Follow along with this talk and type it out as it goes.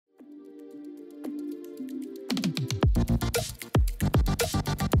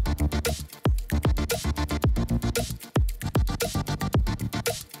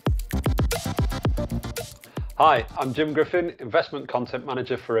Hi, I'm Jim Griffin, Investment Content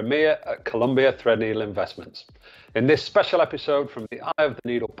Manager for EMEA at Columbia Threadneedle Investments. In this special episode from the Eye of the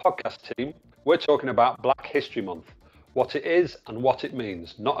Needle podcast team, we're talking about Black History Month, what it is and what it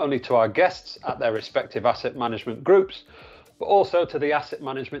means, not only to our guests at their respective asset management groups, but also to the asset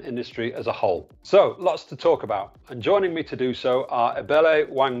management industry as a whole. So, lots to talk about. And joining me to do so are Ebele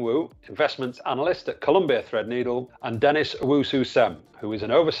Nwangwu, Investments Analyst at Columbia Threadneedle, and Dennis Owusu-Sem, who is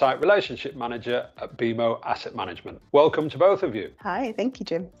an Oversight Relationship Manager at BMO Asset Management. Welcome to both of you. Hi, thank you,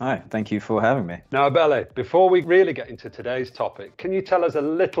 Jim. Hi, thank you for having me. Now, Ebele, before we really get into today's topic, can you tell us a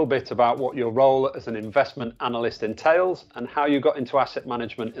little bit about what your role as an investment analyst entails and how you got into asset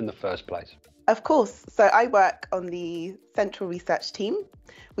management in the first place? Of course. So I work on the central research team.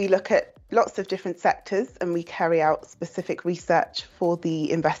 We look at lots of different sectors and we carry out specific research for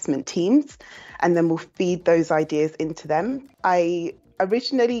the investment teams, and then we'll feed those ideas into them. I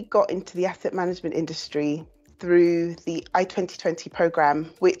originally got into the asset management industry through the I-2020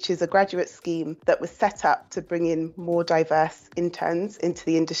 program, which is a graduate scheme that was set up to bring in more diverse interns into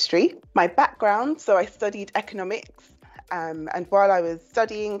the industry. My background, so I studied economics. And while I was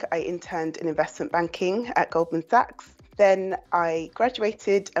studying, I interned in investment banking at Goldman Sachs. Then I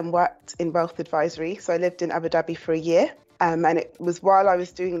graduated and worked in wealth advisory. So I lived in Abu Dhabi for a year. And it was while I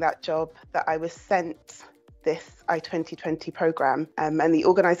was doing that job that I was sent this I-2020 program. And the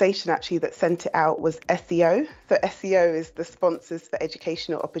organisation actually that sent it out was SEO. So SEO is the Sponsors for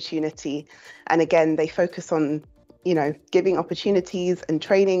Educational Opportunity. And again, they focus on giving opportunities and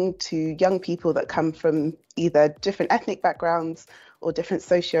training to young people that come from either different ethnic backgrounds or different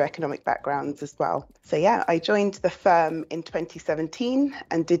socioeconomic backgrounds as well. So yeah, I joined the firm in 2017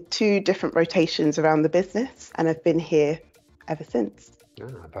 and did 2 different rotations around the business, and I've been here ever since.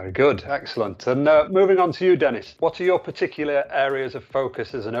 Very good. Excellent. And moving on to you, Dennis, what are your particular areas of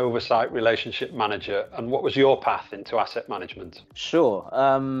focus as an Oversight Relationship Manager, and what was your path into asset management? Sure.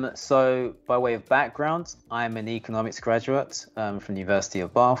 So by way of background, I'm an economics graduate from the University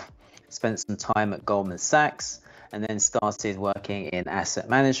of Bath, spent some time at Goldman Sachs, and then started working in asset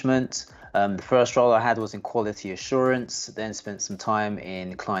management. The first role I had was in quality assurance, then spent some time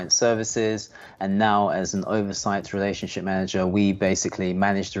in client services, and now as an oversight relationship manager, we basically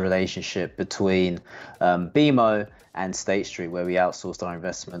manage the relationship between BMO and State Street, where we outsourced our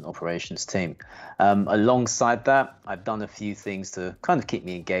investment operations team. Alongside that, I've done a few things to kind of keep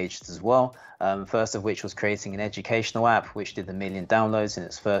me engaged as well. First of which was creating an educational app, which did 1 million downloads in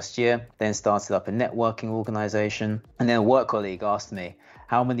its first year, then started up a networking organization. And then a work colleague asked me,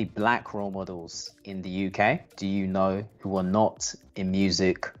 how many Black role models in the UK do you know who are not in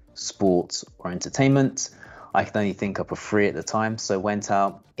music, sports or entertainment? I could only think up of 3 at the time, so went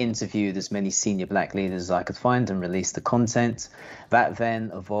out, interviewed as many senior Black leaders as I could find and released the content. That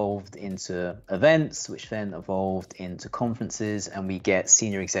then evolved into events, which then evolved into conferences, and we get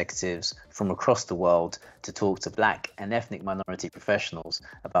senior executives from across the world to talk to Black and ethnic minority professionals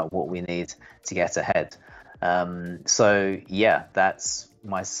about what we need to get ahead. So yeah, that's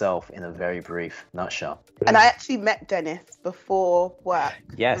myself in a very brief nutshell. And I actually met Dennis before work.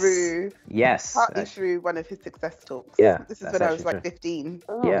 Yes. Partly through one of his success talks. Yeah. This is when I was like 15.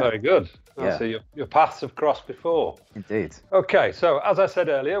 Oh, yeah. Very good. Yeah. So your paths have crossed before. Indeed. Okay, so as I said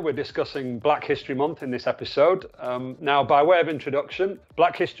earlier, we're discussing Black History Month in this episode. Now, by way of introduction,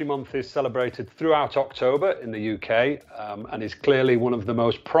 Black History Month is celebrated throughout October in the UK and is clearly one of the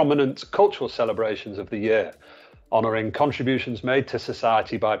most prominent cultural celebrations of the year, honouring contributions made to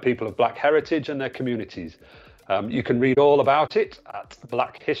society by people of Black heritage and their communities. You can read all about it at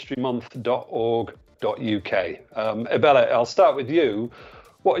blackhistorymonth.org.uk. Ebele, I'll start with you.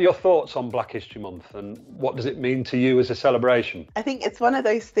 What are your thoughts on Black History Month and what does it mean to you as a celebration? I think it's one of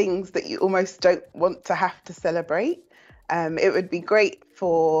those things that you almost don't want to have to celebrate. It would be great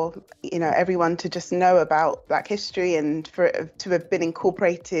for everyone to just know about Black history and for it to have been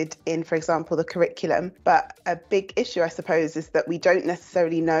incorporated in, for example, the curriculum. But a big issue, I suppose, is that we don't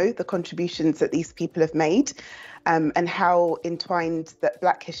necessarily know the contributions that these people have made and how entwined that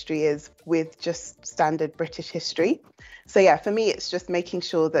Black history is with just standard British history. So yeah, for me, it's just making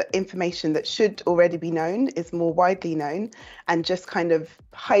sure that information that should already be known is more widely known and just kind of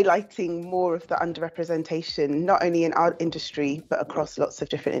highlighting more of the underrepresentation, not only in our industry, but across lots of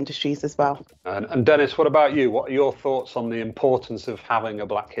different industries as well. And Dennis, what about you? What are your thoughts on the importance of having a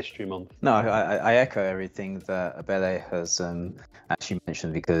Black History Month? No, I echo everything that Ebele has actually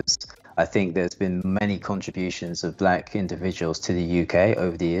mentioned, because I think there's been many contributions of Black individuals to the UK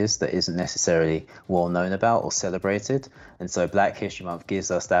over the years that isn't necessarily well known about or celebrated. And so Black History Month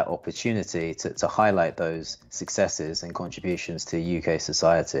gives us that opportunity to highlight those successes and contributions to UK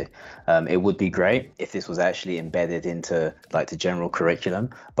society. It would be great if this was actually embedded into like the general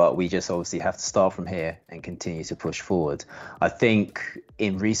curriculum, but we just obviously have to start from here and continue to push forward. I think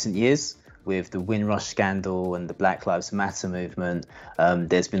in recent years, with the Windrush scandal and the Black Lives Matter movement,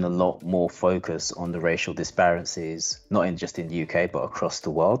 there's been a lot more focus on the racial disparities, not just in the UK, but across the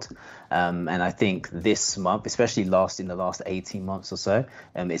world. And I think this month, especially in the last 18 months or so,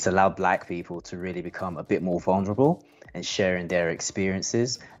 it's allowed Black people to really become a bit more vulnerable and sharing their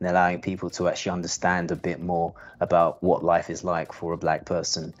experiences and allowing people to actually understand a bit more about what life is like for a Black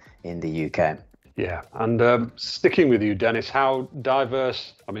person in the UK. Yeah, and sticking with you, Dennis, how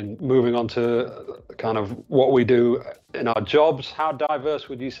diverse, I mean, moving on to kind of what we do in our jobs, how diverse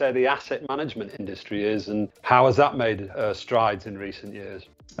would you say the asset management industry is, and how has that made strides in recent years?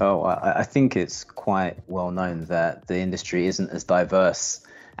 Oh, I think it's quite well known that the industry isn't as diverse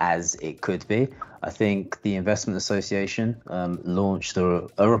as it could be. I think the Investment Association launched a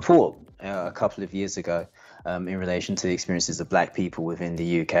report a couple of years ago in relation to the experiences of Black people within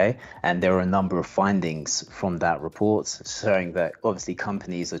the UK. And there are a number of findings from that report showing that obviously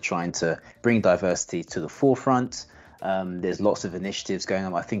companies are trying to bring diversity to the forefront. There's lots of initiatives going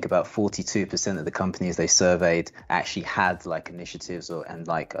on. I think about 42% of the companies they surveyed actually had like initiatives, I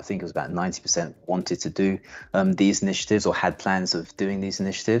think it was about 90% wanted to do these initiatives or had plans of doing these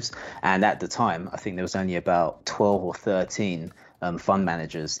initiatives. And at the time, I think there was only about 12 or 13 fund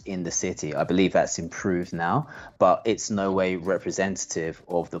managers in the city. I believe that's improved now, but it's no way representative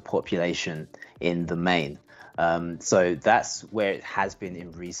of the population in the main. So that's where it has been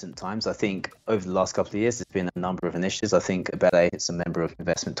in recent times. I think over the last couple of years, there's been a number of initiatives. I think Ebele is a member of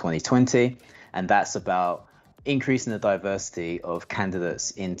Investment 2020, and that's about increasing the diversity of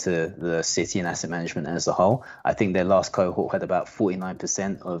candidates into the city and asset management as a whole. I think their last cohort had about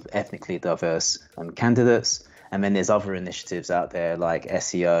 49% of ethnically diverse candidates. And then there's other initiatives out there like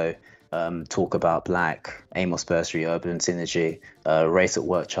SEO, Talk About Black, Amos Bursary, Urban Synergy, Race at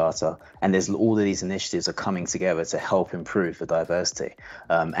Work Charter. And there's all of these initiatives are coming together to help improve the diversity.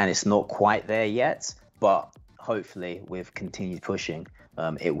 And it's not quite there yet, but hopefully with continued pushing,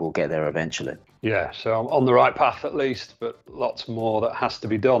 it will get there eventually. Yeah, so I'm on the right path at least, but lots more that has to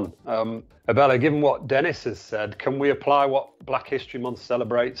be done. Ebele, given what Dennis has said, can we apply what Black History Month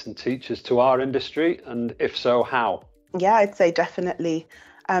celebrates and teaches to our industry? And if so, how? Yeah, I'd say definitely.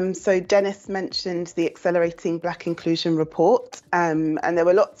 So Dennis mentioned the Accelerating Black Inclusion report, and there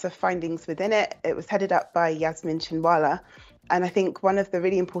were lots of findings within it. It was headed up by Yasmin Chinwala. And I think one of the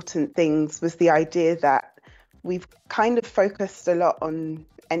really important things was the idea that we've kind of focused a lot on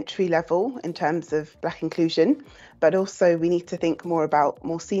entry level in terms of Black inclusion, but also we need to think more about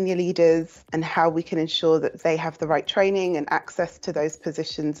more senior leaders and how we can ensure that they have the right training and access to those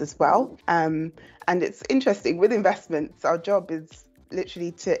positions as well. And it's interesting with investments, our job is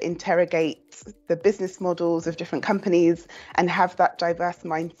literally to interrogate the business models of different companies and have that diverse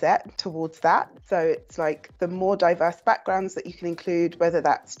mindset towards that. So it's like the more diverse backgrounds that you can include, whether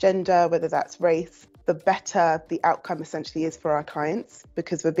that's gender, whether that's race, the better the outcome essentially is for our clients,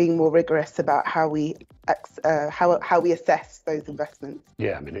 because we're being more rigorous about how we assess those investments.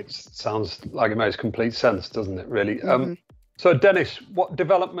 Yeah, I mean, it sounds like it makes complete sense, doesn't it, really? Mm-hmm. So, Dennis, what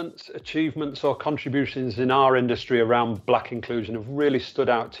developments, achievements or contributions in our industry around Black inclusion have really stood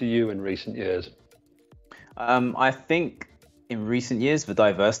out to you in recent years? I think in recent years, the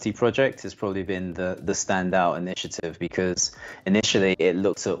Diversity Project has probably been the standout initiative, because initially it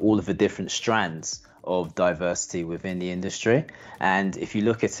looked at all of the different strands of diversity within the industry. And if you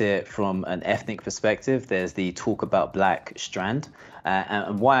look at it from an ethnic perspective, there's the Talk About Black strand.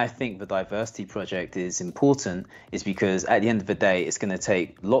 And why I think the Diversity Project is important is because at the end of the day, it's going to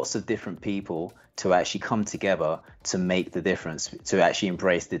take lots of different people to actually come together to make the difference, to actually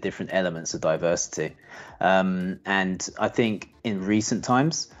embrace the different elements of diversity. And I think in recent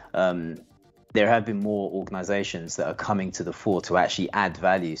times, there have been more organizations that are coming to the fore to actually add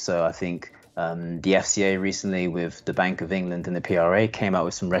value. So I think the FCA recently with the Bank of England and the PRA came out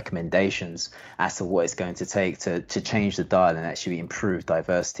with some recommendations as to what it's going to take to change the dial and actually improve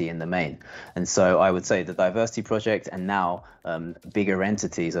diversity in the main. And so I would say the Diversity Project and now bigger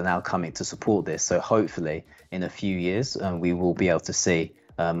entities are now coming to support this. So hopefully in a few years, we will be able to see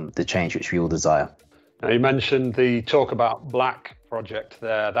the change which we all desire. Now, you mentioned the Talk About Black project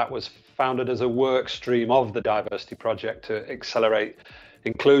there. That was founded as a work stream of the Diversity Project to accelerate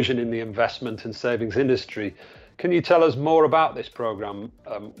inclusion in the investment and savings industry. Can you tell us more about this program,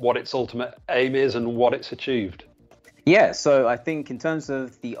 what its ultimate aim is and what it's achieved? Yeah, so I think in terms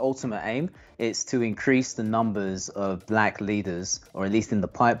of the ultimate aim, it's to increase the numbers of Black leaders, or at least in the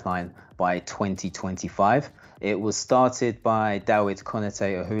pipeline, by 2025. It was started by Dawit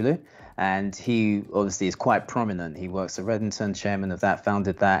Konate-Ohulu, and he obviously is quite prominent. He works at Redington, chairman of that,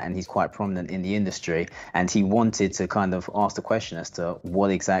 founded that, and he's quite prominent in the industry. And he wanted to kind of ask the question as to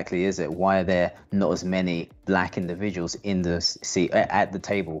what exactly is it? Why are there not as many Black individuals in the seat at the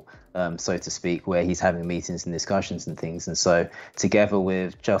table, so to speak, where he's having meetings and discussions and things? And so together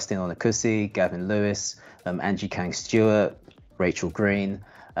with Justin Onakusi, Gavin Lewis, Angie Kang Stewart, Rachel Green,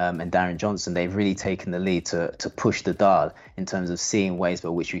 and Darren Johnson, they've really taken the lead to push the dial in terms of seeing ways by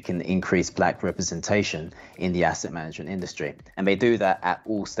which we can increase Black representation in the asset management industry. And they do that at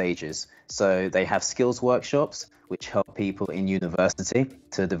all stages. So they have skills workshops, which help people in university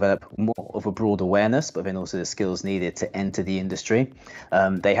to develop more of a broad awareness, but then also the skills needed to enter the industry.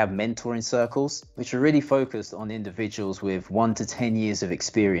 They have mentoring circles, which are really focused on individuals with 1 to 10 years of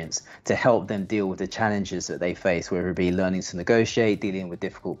experience to help them deal with the challenges that they face, whether it be learning to negotiate, dealing with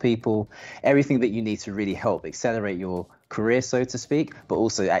difficult people, everything that you need to really help accelerate your career, so to speak, but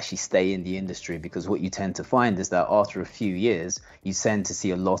also actually stay in the industry. Because what you tend to find is that after a few years, you tend to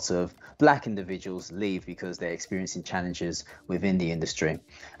see a lot of Black individuals leave because they're experiencing challenges within the industry.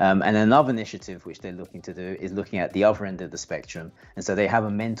 And another initiative which they're looking to do is looking at the other end of the spectrum. And so they have a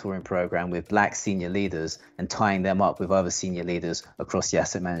mentoring program with Black senior leaders and tying them up with other senior leaders across the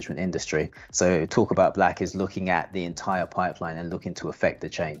asset management industry. So Talk About Black is looking at the entire pipeline and looking to affect the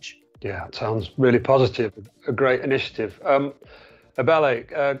change. Yeah, it sounds really positive, a great initiative.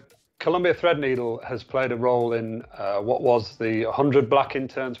 Ebele, Columbia Threadneedle has played a role in what was the 100 Black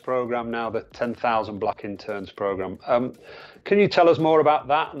Interns program, now the 10,000 Black Interns program. Can you tell us more about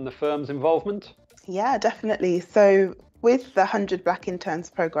that and the firm's involvement? Yeah, definitely. So with the 100 Black Interns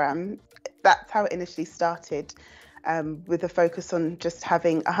program, that's how it initially started, with a focus on just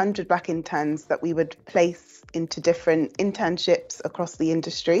having 100 Black interns that we would place into different internships across the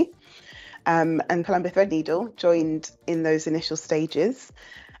industry. And Columbia Threadneedle joined in those initial stages.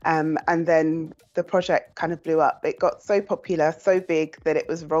 And then the project kind of blew up. It got so popular, so big, that it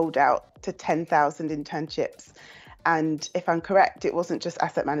was rolled out to 10,000 internships. And if I'm correct, it wasn't just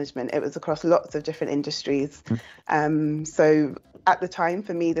asset management, it was across lots of different industries. So at the time,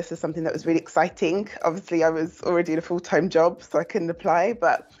 for me, this was something that was really exciting. Obviously, I was already in a full-time job, so I couldn't apply,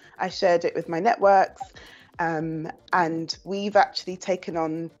 but I shared it with my networks. And we've actually taken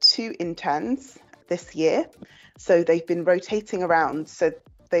on 2 interns this year. So they've been rotating around. So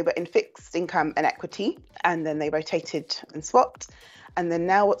they were in fixed income and equity, and then they rotated and swapped. And then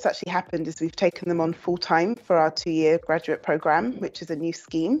now what's actually happened is we've taken them on full time for our 2-year graduate program, which is a new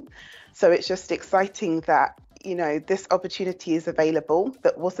scheme. So it's just exciting that, you know, this opportunity is available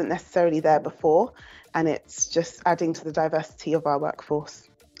that wasn't necessarily there before. And it's just adding to the diversity of our workforce.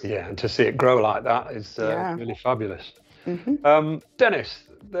 Yeah, and to see it grow like that is really fabulous. Mm-hmm. Dennis,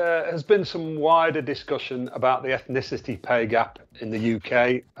 there has been some wider discussion about the ethnicity pay gap in the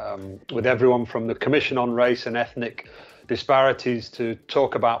UK, with everyone from the Commission on Race and Ethnic Disparities to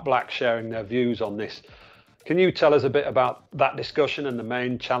Talk About Black sharing their views on this. Can you tell us a bit about that discussion and the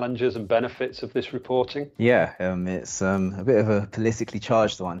main challenges and benefits of this reporting? Yeah, it's a bit of a politically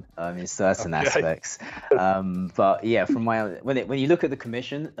charged one in certain aspects. But yeah, from when you look at the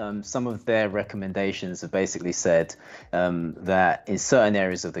Commission, some of their recommendations have basically said that in certain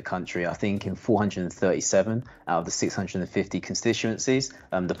areas of the country, I think in 437 out of the 650 constituencies,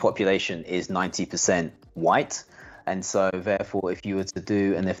 the population is 90% white. And so therefore, if you were to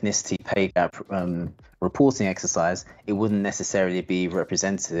do an ethnicity pay gap reporting exercise, it wouldn't necessarily be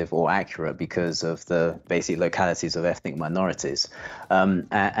representative or accurate because of the basic localities of ethnic minorities.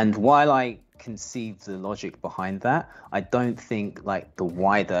 And while I conceive the logic behind that, I don't think like the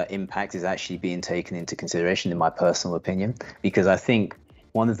wider impact is actually being taken into consideration, in my personal opinion, because I think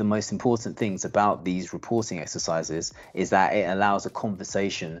one of the most important things about these reporting exercises is that it allows a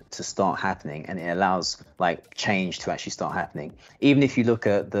conversation to start happening, and it allows like change to actually start happening. Even if you look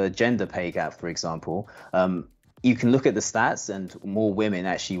at the gender pay gap, for example, you can look at the stats, and more women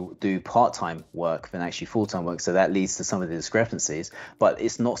actually do part-time work than actually full-time work. So that leads to some of the discrepancies, but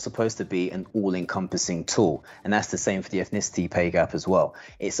it's not supposed to be an all-encompassing tool. And that's the same for the ethnicity pay gap as well.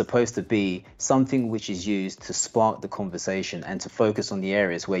 It's supposed to be something which is used to spark the conversation and to focus on the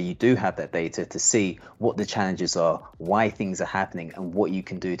areas where you do have that data to see what the challenges are, why things are happening, and what you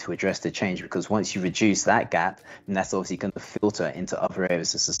can do to address the change. Because once you reduce that gap, then that's obviously going to filter into other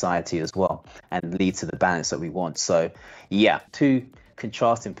areas of society as well and lead to the balance that we want. So yeah, to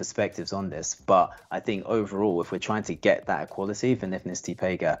contrasting perspectives on this, but I think overall, if we're trying to get that equality, the ethnicity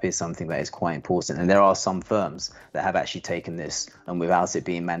pay gap is something that is quite important. And there are some firms that have actually taken this and without it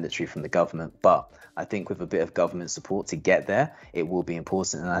being mandatory from the government. But I think with a bit of government support to get there, it will be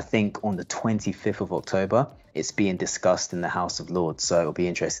important. And I think on the 25th of October, it's being discussed in the House of Lords. So it'll be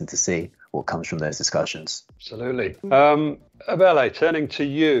interesting to see what comes from those discussions. Absolutely. Ebele, turning to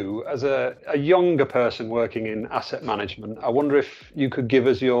you as a younger person working in asset management, I wonder if you could give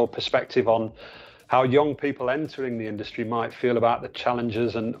us your perspective on how young people entering the industry might feel about the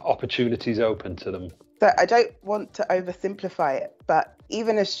challenges and opportunities open to them. So I don't want to oversimplify it, but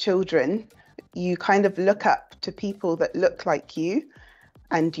even as children, you kind of look up to people that look like you.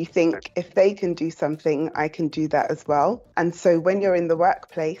 And you think, if they can do something, I can do that as well. And so when you're in the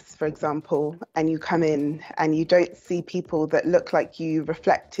workplace, for example, and you come in and you don't see people that look like you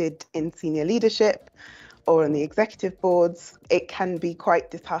reflected in senior leadership or on the executive boards, it can be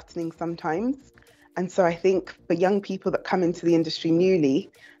quite disheartening sometimes. And so I think for young people that come into the industry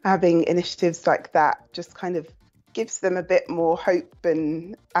newly, having initiatives like that just kind of gives them a bit more hope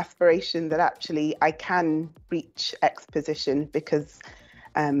and aspiration that actually I can reach X position because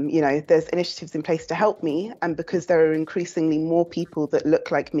there's initiatives in place to help me, and because there are increasingly more people that look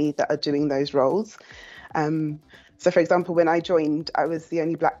like me that are doing those roles. So, for example, when I joined, I was the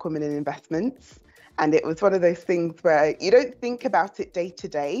only Black woman in investments, and it was one of those things where you don't think about it day to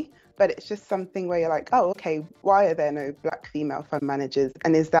day, but it's just something where you're like, oh, okay, why are there no Black female fund managers?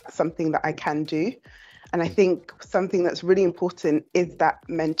 And is that something that I can do? And I think something that's really important is that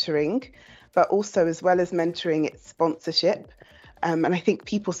mentoring, but also as well as mentoring, it's sponsorship. And I think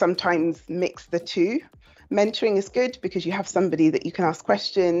people sometimes mix the two. Mentoring is good because you have somebody that you can ask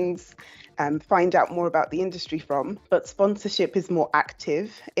questions and find out more about the industry from. But sponsorship is more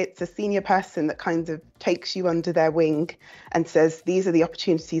active. It's a senior person that kind of takes you under their wing and says, these are the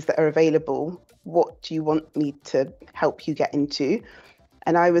opportunities that are available. What do you want me to help you get into?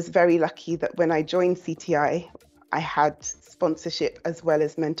 And I was very lucky that when I joined CTI, I had sponsorship as well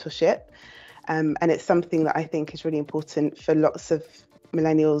as mentorship. And it's something that I think is really important for lots of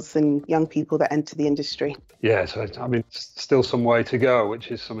millennials and young people that enter the industry. Yeah, so I mean, still some way to go,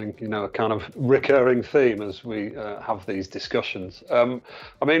 which is something, a kind of recurring theme as we have these discussions. I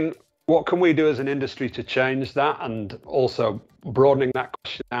mean, what can we do as an industry to change that, and also broadening that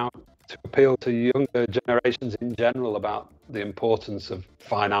question out to appeal to younger generations in general about the importance of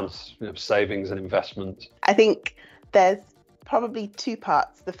finance, savings and investment? I think there's probably two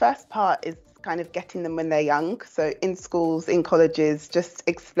parts. The first part is kind of getting them when they're young. So in schools, in colleges, just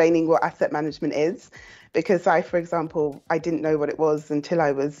explaining what asset management is. Because for example, I didn't know what it was until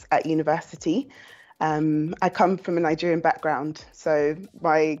I was at university. I come from a Nigerian background. So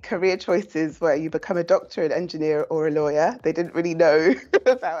my career choices were you become a doctor, an engineer or a lawyer. They didn't really know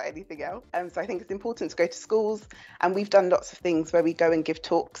about anything else. So I think it's important to go to schools. And we've done lots of things where we go and give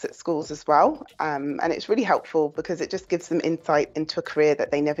talks at schools as well. And it's really helpful because it just gives them insight into a career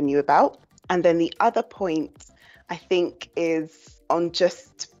that they never knew about. And then the other point, I think, is on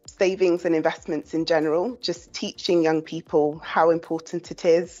just savings and investments in general, just teaching young people how important it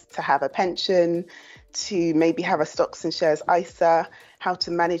is to have a pension, to maybe have a stocks and shares ISA, how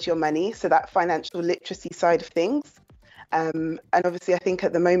to manage your money. So that financial literacy side of things. And obviously, I think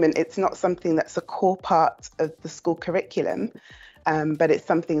at the moment, it's not something that's a core part of the school curriculum, but it's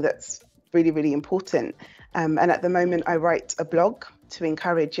something that's really, really important. And at the moment, I write a blog to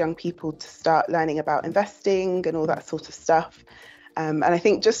encourage young people to start learning about investing and all that sort of stuff. And I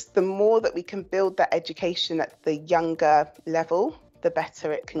think just the more that we can build that education at the younger level, the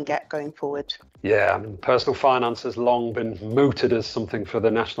better it can get going forward. Yeah, I mean, personal finance has long been mooted as something for the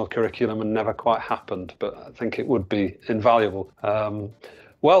national curriculum and never quite happened, but I think it would be invaluable.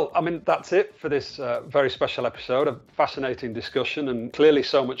 Well, I mean, that's it for this very special episode. A fascinating discussion, and clearly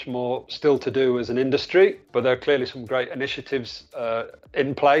so much more still to do as an industry, but there are clearly some great initiatives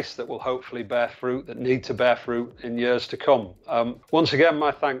in place that will hopefully bear fruit, that need to bear fruit in years to come. Once again, my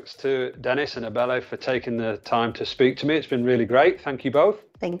thanks to Dennis and Ebele for taking the time to speak to me. It's been really great. Thank you both.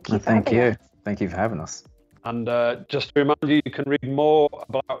 Thank you. Thank you. Thank you for having us. And just to remind you, you can read more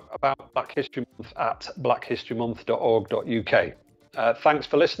about Black History Month at blackhistorymonth.org.uk. Thanks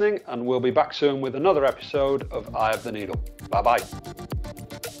for listening, and we'll be back soon with another episode of Eye of the Needle. Bye-bye.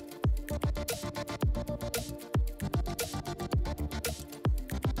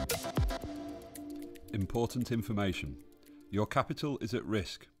 Important information. Your capital is at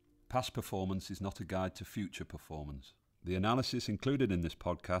risk. Past performance is not a guide to future performance. The analysis included in this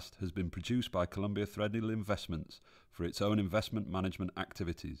podcast has been produced by Columbia Threadneedle Investments for its own investment management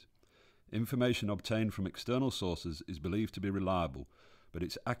activities. Information obtained from external sources is believed to be reliable, but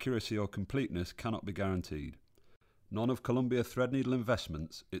its accuracy or completeness cannot be guaranteed. None of Columbia Threadneedle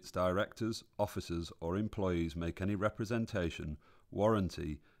Investments, its directors, officers or employees make any representation,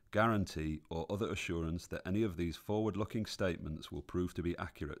 warranty, guarantee or other assurance that any of these forward-looking statements will prove to be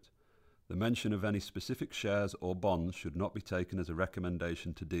accurate. The mention of any specific shares or bonds should not be taken as a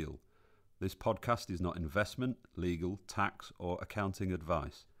recommendation to deal. This podcast is not investment, legal, tax or accounting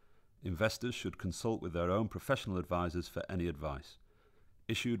advice. Investors should consult with their own professional advisors for any advice.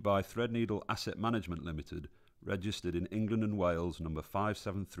 Issued by Threadneedle Asset Management Limited, registered in England and Wales, number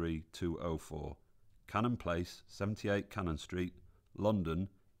 573204, Cannon Place, 78 Cannon Street, London,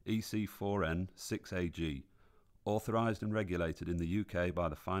 EC4N 6AG. Authorised and regulated in the UK by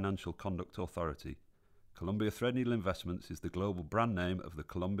the Financial Conduct Authority. Columbia Threadneedle Investments is the global brand name of the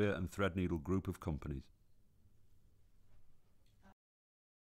Columbia and Threadneedle Group of companies.